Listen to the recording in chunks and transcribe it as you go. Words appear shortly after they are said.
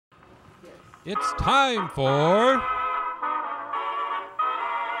It's time for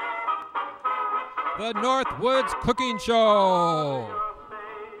the Northwoods Cooking Show.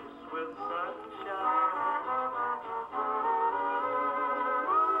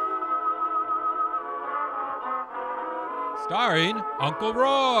 Starring Uncle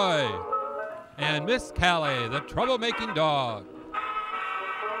Roy and Miss Callie, the troublemaking dog.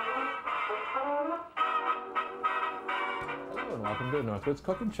 Hello and welcome to the Northwoods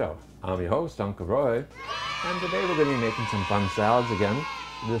Cooking Show. I'm your host, Uncle Roy, and today we're going to be making some fun salads again.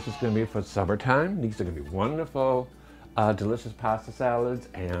 This is going to be for summertime. These are going to be wonderful, delicious pasta salads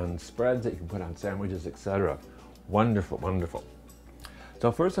and spreads that you can put on sandwiches, etc. Wonderful, wonderful.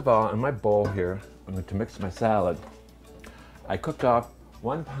 So first of all, in my bowl here, I'm going to mix my salad. I cooked off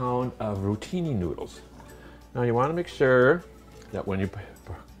 1 pound of rotini noodles. Now you want to make sure that when you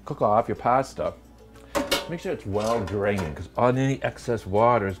cook off your pasta, make sure it's well drained, because any excess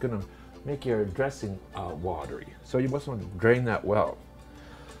water is going to make your dressing watery. So you must want to drain that well.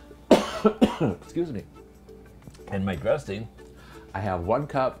 Excuse me. In my dressing, I have 1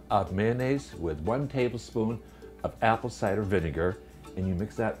 cup of mayonnaise with 1 tablespoon of apple cider vinegar, and you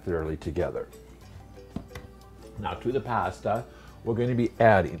mix that thoroughly together. Now to the pasta, we're going to be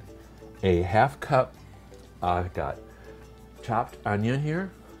adding a 1/2 cup. I've got chopped onion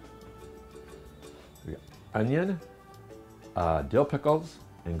here. We got onion, dill pickles,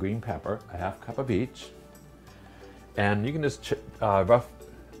 and green pepper, a 1/2 cup of each. And you can just rough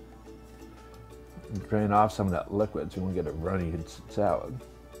drain off some of that liquid so you won't get a runny salad.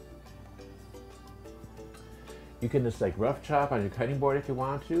 You can just like rough chop on your cutting board if you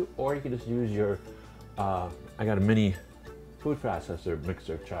want to, or you can just use your, I got a mini food processor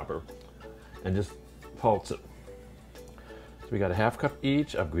mixer chopper, and just pulse it. So we got a 1/2 cup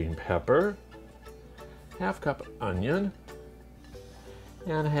each of green pepper, 1/2 cup of onion,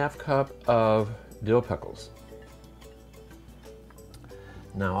 and a 1/2 cup of dill pickles.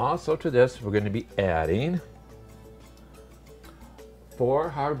 Now also to this, we're going to be adding 4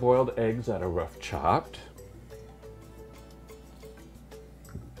 hard-boiled eggs that are rough chopped.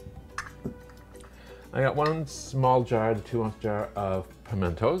 I got 1 small jar, the 2-ounce jar of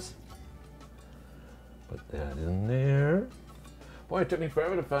pimentos. Put that in there. Boy, it took me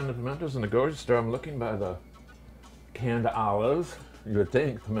forever to find the pimentos in the grocery store. I'm looking by the canned olives. You would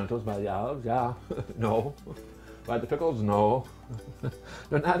think pimentos by the olives, yeah. No. By the pickles, no.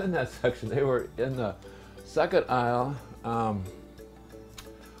 They're not in that section. They were in the second aisle,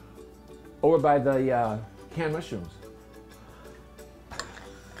 over by the canned mushrooms.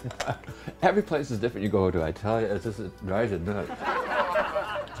 Every place is different you go to, I tell you. It's just, it drives you nuts.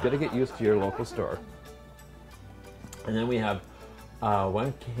 It's got to get used to your local store. And then we have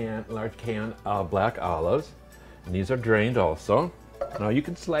 1 large can of black olives. And these are drained also. Now you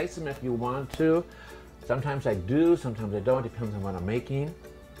can slice them if you want to. Sometimes I do, sometimes I don't. Depends on what I'm making.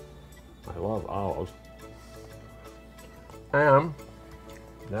 I love olives. And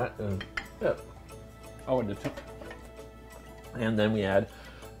that is it. Oh, and then we add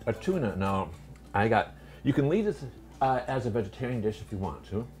a tuna. Now, you can leave this as a vegetarian dish if you want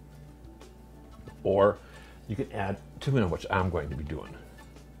to, or you can add tuna, which I'm going to be doing.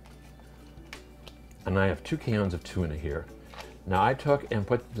 And I have 2 cans of tuna here. Now I took and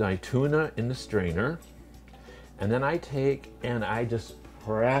put my tuna in the strainer, and then I take and I just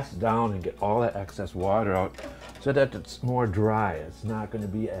press down and get all that excess water out so that it's more dry. It's not going to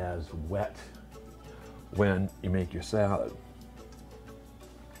be as wet when you make your salad.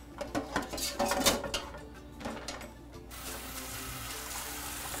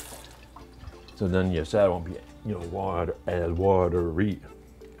 So then your salad won't be, as watery.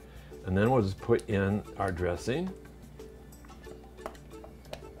 And then we'll just put in our dressing.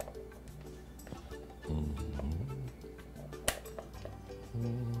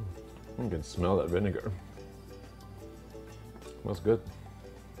 You can smell that vinegar. Smells good.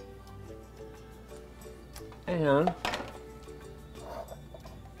 And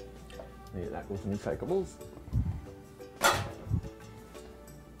that goes in recyclables.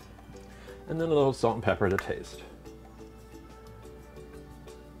 And then a little salt and pepper to taste.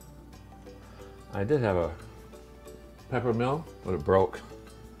 I did have a pepper mill, but it broke.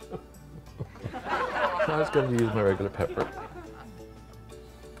 So I was going to use my regular pepper.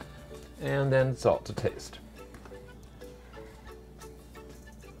 And then salt to taste.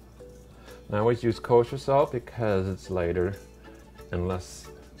 Now I always use kosher salt because it's lighter and less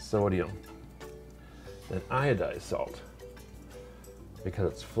sodium than iodized salt,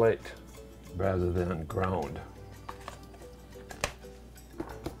 because it's flaked rather than ground.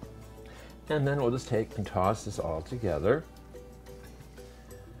 And then we'll just take and toss this all together.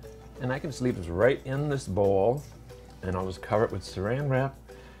 And I can just leave this right in this bowl, and I'll just cover it with saran wrap,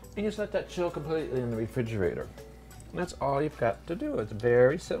 and just let that chill completely in the refrigerator. And that's all you've got to do. It's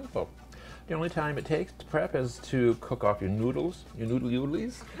very simple. The only time it takes to prep is to cook off your noodles, your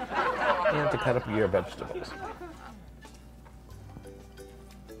noodlies, and to cut up your vegetables.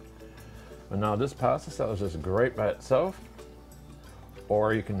 But now this pasta salad is just great by itself,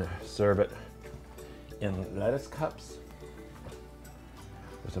 or you can serve it in lettuce cups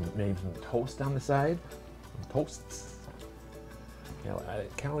with maybe some toast on the side. Toasts.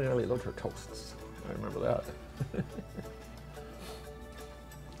 Callie really loved her toasts. I remember that.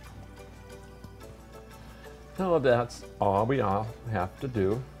 So that's all we all have to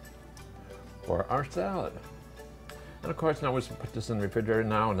do for our salad. And of course, now we'll put this in the refrigerator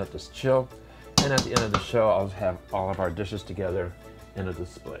now and let this chill. And at the end of the show, I'll have all of our dishes together in a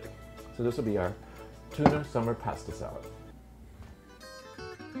display. So this will be our tuna summer pasta salad.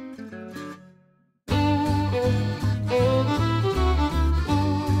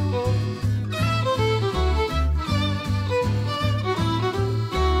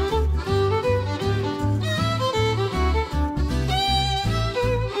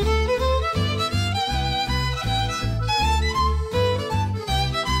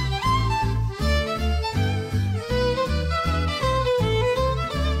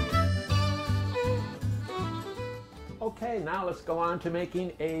 Okay, now let's go on to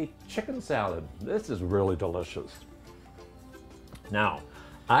making a chicken salad. This is really delicious. Now,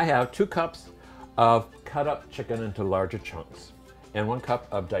 I have 2 cups of cut up chicken into larger chunks and 1 cup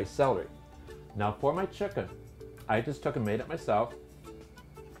of diced celery. Now for my chicken, I just took and made it myself.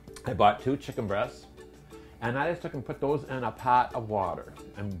 I bought 2 chicken breasts and I just took and put those in a pot of water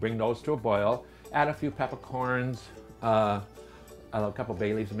and bring those to a boil. Add a few peppercorns, a couple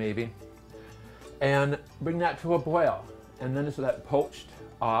bay leaves maybe, and bring that to a boil. And then just let it poached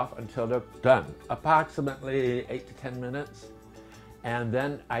off until they're done, approximately 8 to 10 minutes. And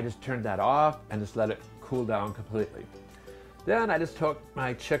then I just turned that off and just let it cool down completely. Then I just took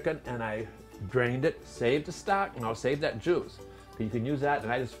my chicken and I drained it, saved the stock, and I'll save that juice. You can use that,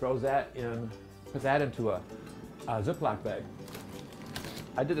 and I just froze that in, put that into a Ziploc bag.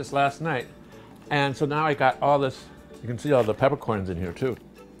 I did this last night, and so now I got all this, you can see all the peppercorns in here too.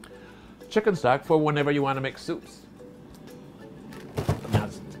 Chicken stock for whenever you want to make soups. And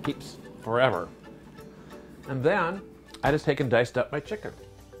that keeps forever. And then I just take and diced up my chicken.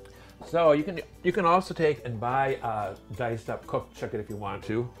 So you can also take and buy diced up cooked chicken if you want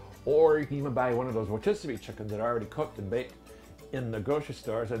to, or you can even buy one of those rotisserie chickens that are already cooked and baked in the grocery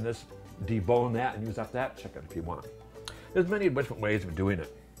stores and just debone that and use up that chicken if you want. There's many different ways of doing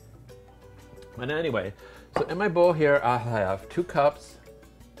it. But anyway, so in my bowl here I have 2 cups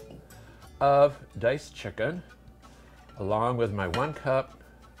of diced chicken along with my 1 cup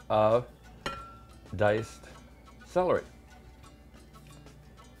of diced celery.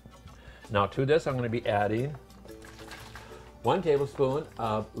 Now to this I'm going to be adding 1 tablespoon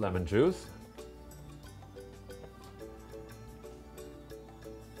of lemon juice,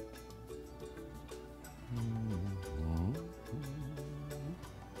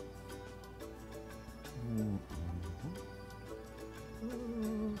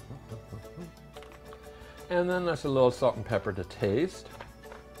 and then there's a little salt and pepper to taste.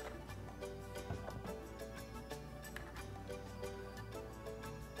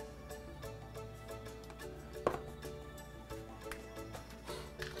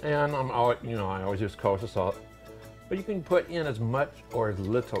 And I always use kosher salt, but you can put in as much or as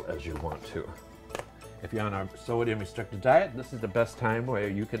little as you want to. If you're on a sodium restricted diet, this is the best time where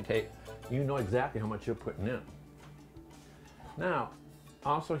you can you know exactly how much you're putting in. Now,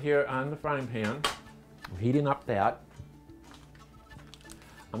 also here on the frying pan, I'm heating up that.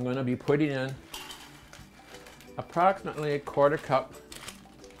 I'm going to be putting in approximately 1/4 cup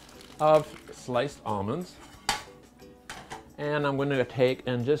of sliced almonds. And I'm going to take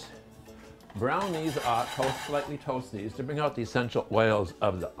and just brown these up, slightly toast these to bring out the essential oils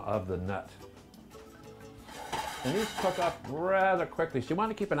of the nut. And these cook up rather quickly, so you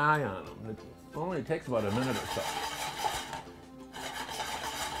want to keep an eye on them. It only takes about a minute or so.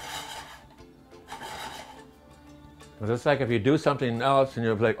 It's like if you do something else and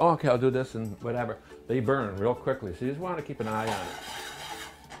you're like, oh, okay, I'll do this and whatever, they burn real quickly, so you just want to keep an eye on it.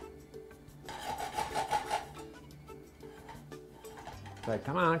 It's like,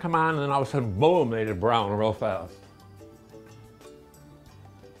 come on, come on, and then all of a sudden, boom, they just brown real fast.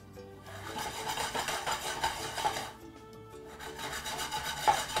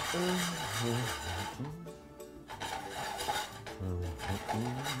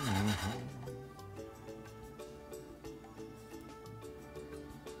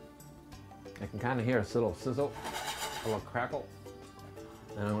 I can kind of hear a little sizzle, a little crackle.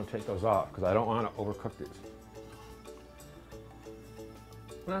 And I'm going to take those off because I don't want to overcook these.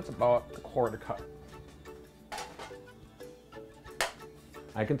 And that's about a quarter cup.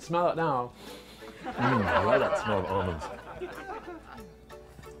 I can smell it now. I love that smell of almonds.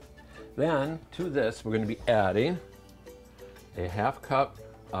 Then to this, we're going to be adding a half cup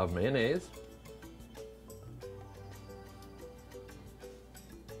of mayonnaise.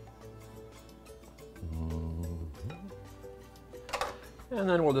 And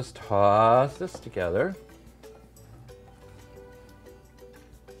then we'll just toss this together.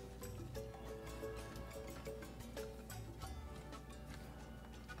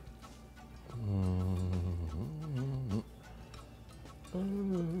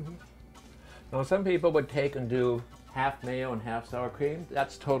 Now some people would take and do half mayo and half sour cream.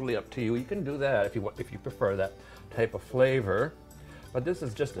 That's totally up to you. You can do that if you prefer that type of flavor. But this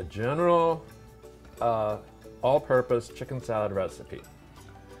is just a general all-purpose chicken salad recipe.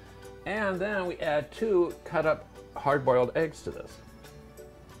 And then we add 2 cut up hard-boiled eggs to this.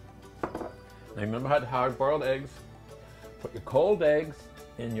 Now remember how hard-boiled eggs? Put your cold eggs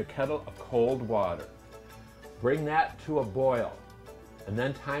in your kettle of cold water. Bring that to a boil. And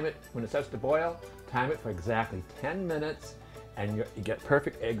then time it, when it starts to boil, time it for exactly 10 minutes and you get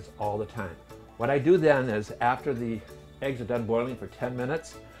perfect eggs all the time. What I do then is after the eggs are done boiling for 10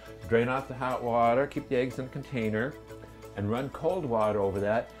 minutes, drain off the hot water, keep the eggs in a container, and run cold water over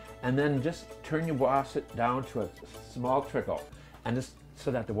that, and then just turn your faucet down to a small trickle, and just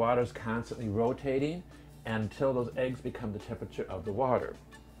so that the water is constantly rotating until those eggs become the temperature of the water.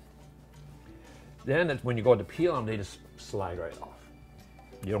 Then when you go to peel them, they just slide right off.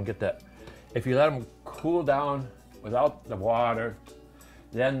 You don't get that. If you let them cool down without the water,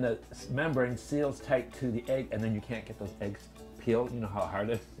 then the membrane seals tight to the egg, and then you can't get those eggs peeled. You know how hard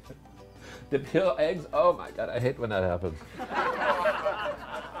it is to peel eggs? Oh my God, I hate when that happens.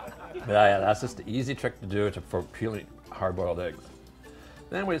 But yeah, that's just the easy trick to do for peeling hard-boiled eggs.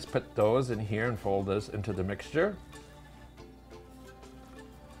 Then we just put those in here and fold this into the mixture.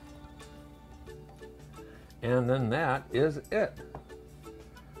 And then that is it.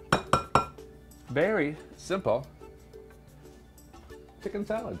 Very simple chicken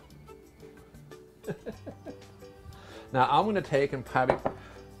salad. Now I'm going to take and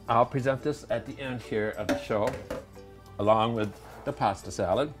I'll present this at the end here of the show along with the pasta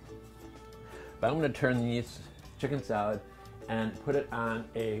salad. But I'm going to turn this chicken salad and put it on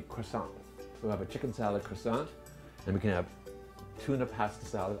a croissant. So we'll have a chicken salad croissant, and we can have tuna pasta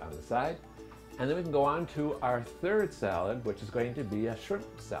salad on the side. And then we can go on to our third salad, which is going to be a shrimp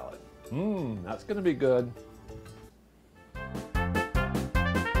salad. That's going to be good.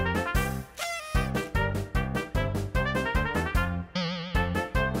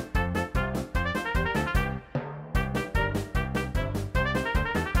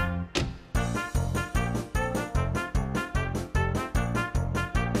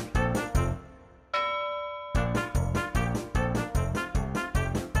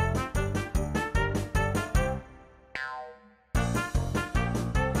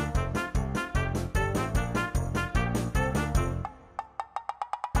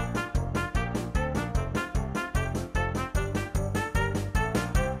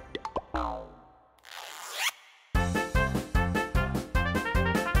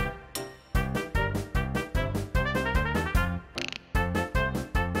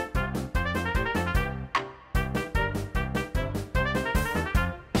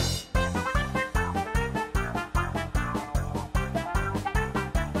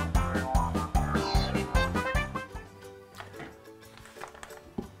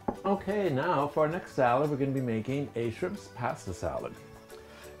 Okay, now for our next salad, we're going to be making a shrimp pasta salad.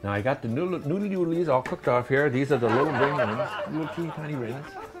 Now I got the noodles all cooked off here. These are the little ring ones, little teeny tiny rings.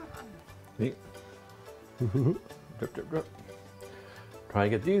 See? Drip, drip, drip. Try to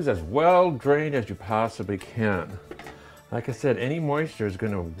get these as well drained as you possibly can. Like I said, any moisture is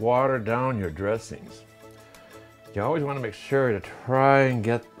going to water down your dressings. You always want to make sure to try and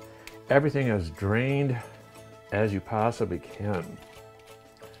get everything as drained as you possibly can.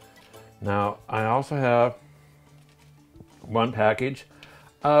 Now, I also have one package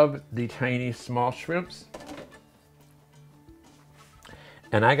of the tiny small shrimps.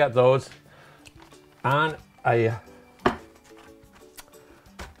 And I got those on a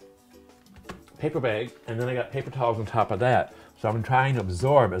paper bag, and then I got paper towels on top of that. So I'm trying to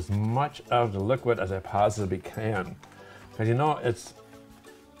absorb as much of the liquid as I possibly can. Because you know,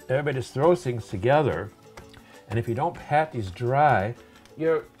 everybody just throws things together, and if you don't pat these dry,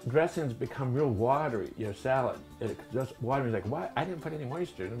 your dressings become real watery, your salad. It's just watery, like, what? I didn't put any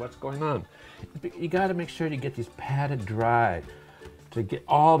moisture in, what's going on? You gotta make sure you get these patted dry to get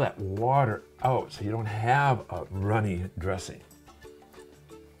all that water out so you don't have a runny dressing.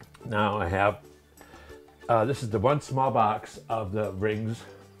 Now I have, this is the one small box of the rings,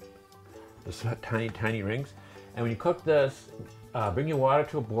 the tiny, tiny rings. And when you cook this, bring your water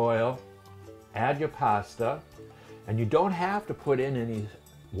to a boil, add your pasta, and you don't have to put in any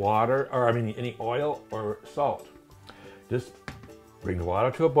water, or I mean any oil or salt. Just bring the water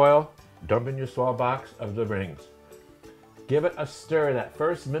to a boil, dump in your small box of the rings. Give it a stir. That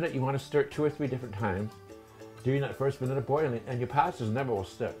first minute, you want to stir it 2 or 3 different times during that first minute of boiling, and your pastas never will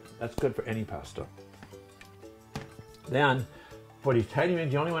stick. That's good for any pasta. Then, for these tiny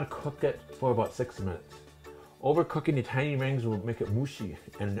rings, you only want to cook it for about 6 minutes. Overcooking the tiny rings will make it mushy,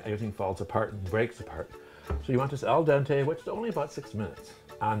 and everything falls apart and breaks apart. So you want this al dente, which is only about 6 minutes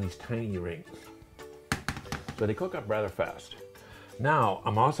on these tiny rings. So they cook up rather fast. Now,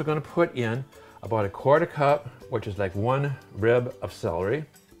 I'm also going to put in about 1/4 cup, which is like 1 rib of celery,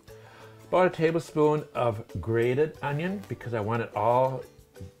 about 1 tablespoon of grated onion, because I want it all,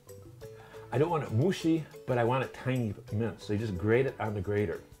 I don't want it mushy, but I want it tiny minced. So you just grate it on the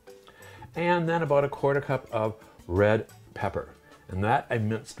grater. And then about 1/4 cup of red pepper. And that I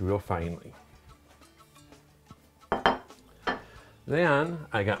minced real finely. Then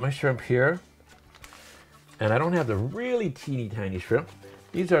I got my shrimp here. And I don't have the really teeny tiny shrimp.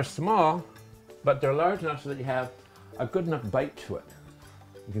 These are small, but they're large enough so that you have a good enough bite to it.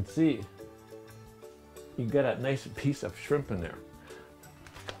 You can see you get a nice piece of shrimp in there.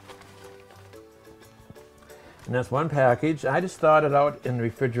 And that's 1 package. I just thawed it out in the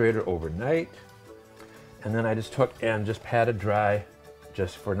refrigerator overnight. And then I just took and just patted dry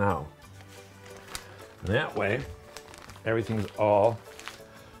just for now. And that way, everything's all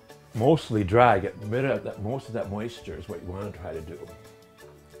mostly dry. Get rid of that, most of that moisture is what you want to try to do.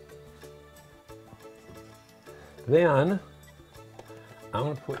 Then, I'm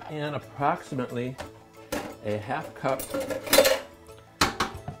going to put in approximately 1/2 cup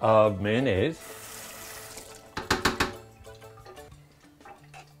of mayonnaise.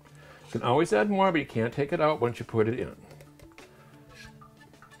 You can always add more, but you can't take it out once you put it in.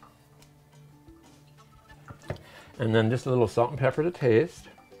 And then just a little salt and pepper to taste.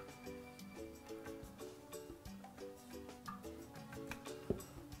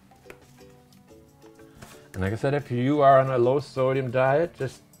 And like I said, if you are on a low sodium diet,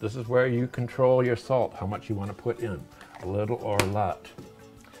 this is where you control your salt, how much you want to put in, a little or a lot.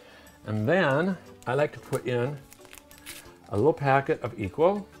 And then I like to put in a little packet of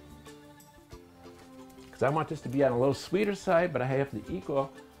equal, because I want this to be on a little sweeter side, but I have the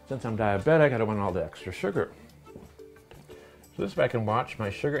equal, since I'm diabetic, I don't want all the extra sugar. So this way I can watch my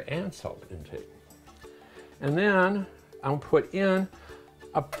sugar and salt intake. And then I'll put in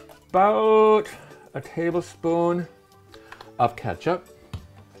about 1 tablespoon of ketchup.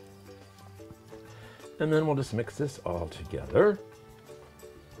 And then we'll just mix this all together.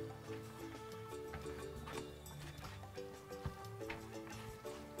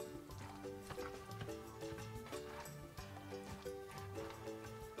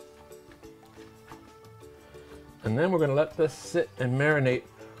 And then we're going to let this sit and marinate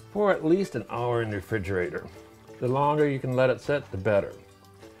for at least an hour in the refrigerator. The longer you can let it sit, the better.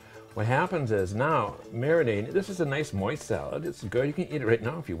 What happens is now, marinating, this is a nice moist salad. It's good. You can eat it right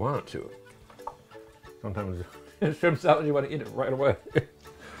now if you want to. Sometimes in shrimp salad, you want to eat it right away.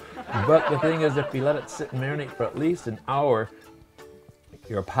 But the thing is, if you let it sit and marinate for at least an hour,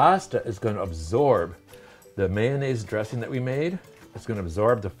 your pasta is going to absorb the mayonnaise dressing that we made. It's going to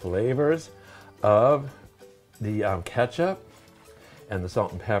absorb the flavors of the ketchup and the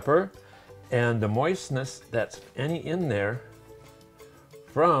salt and pepper, and the moistness that's in there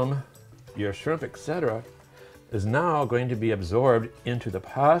from your shrimp, etc., is now going to be absorbed into the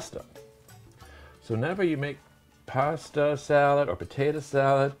pasta. So whenever you make pasta salad or potato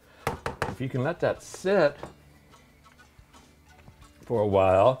salad, if you can let that sit for a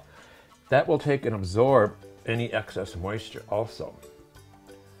while, that will take and absorb any excess moisture also.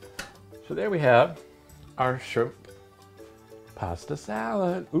 So there we have our shrimp pasta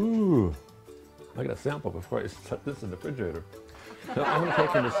salad. Ooh, I got a sample before I set this in the refrigerator. So I'm going to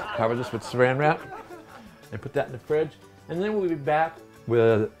take and just cover this with saran wrap and put that in the fridge, and then we'll be back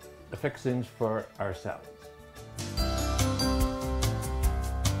with the fixings for our salads.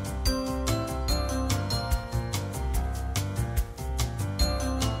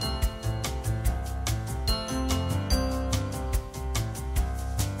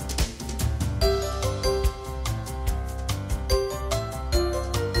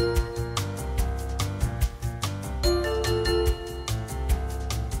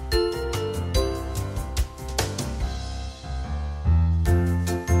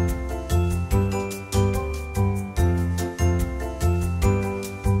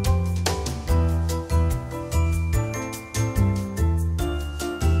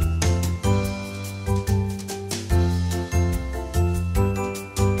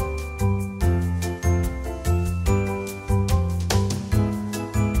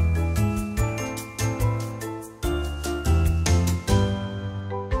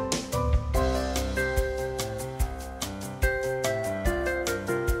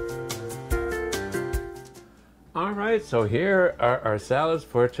 right, so here are our salads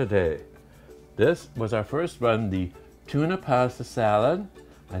for today. This was our first one, the tuna pasta salad.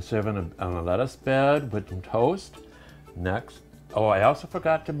 I serve on a lettuce bed with some toast. Next, oh, I also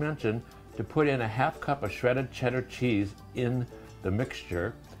forgot to mention to put in a half cup of shredded cheddar cheese in the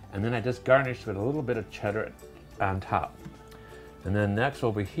mixture, and then I just garnished with a little bit of cheddar on top. And then next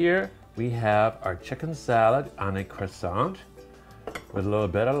over here, we have our chicken salad on a croissant with a little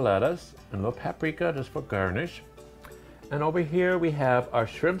bit of lettuce and a little paprika just for garnish. And over here we have our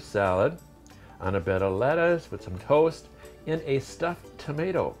shrimp salad on a bed of lettuce with some toast in a stuffed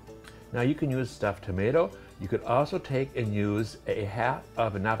tomato. Now you can use stuffed tomato. You could also take and use a half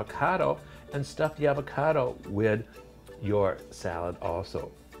of an avocado and stuff the avocado with your salad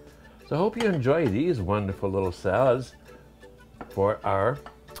also. So I hope you enjoy these wonderful little salads for our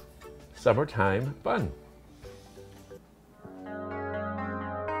summertime fun.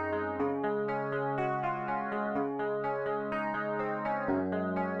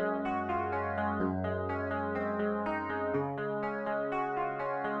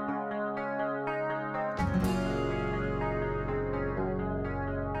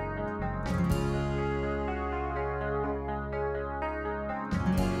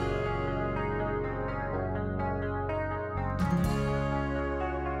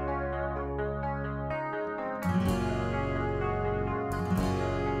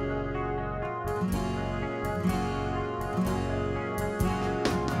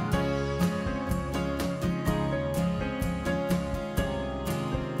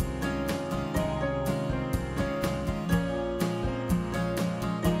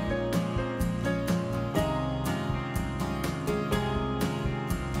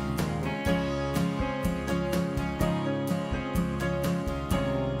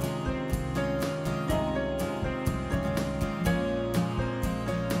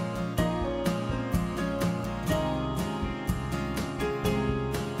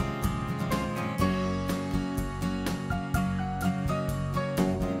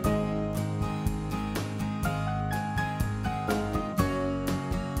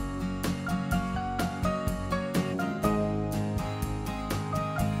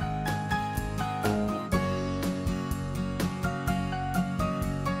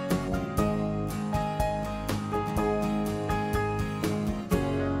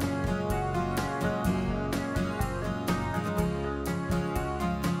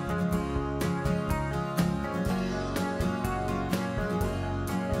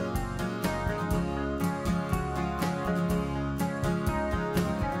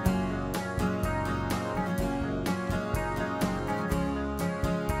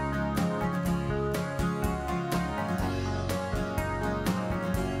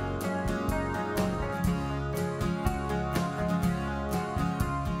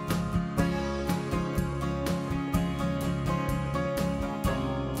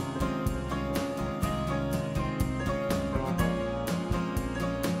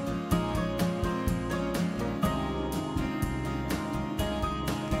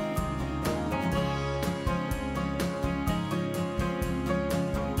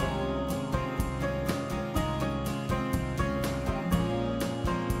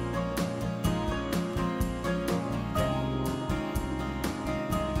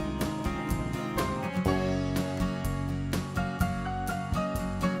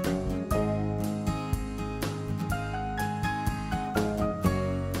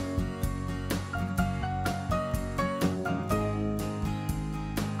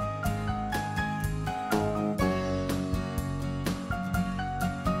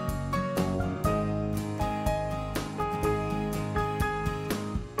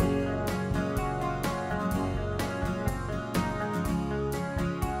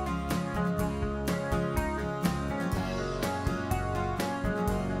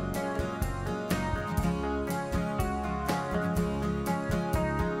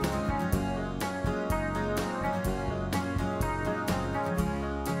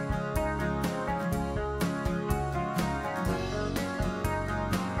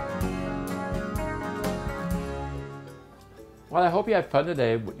 Well, I hope you had fun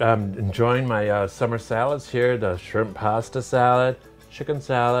today enjoying my summer salads here, the shrimp pasta salad, chicken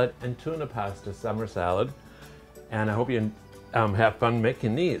salad, and tuna pasta summer salad. And I hope you have fun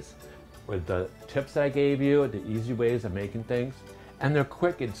making these with the tips I gave you, the easy ways of making things. And they're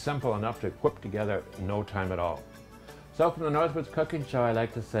quick and simple enough to whip together in no time at all. So from the Northwoods Cooking Show, I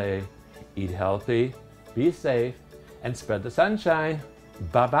like to say, eat healthy, be safe, and spread the sunshine.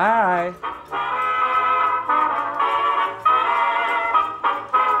 Bye-bye.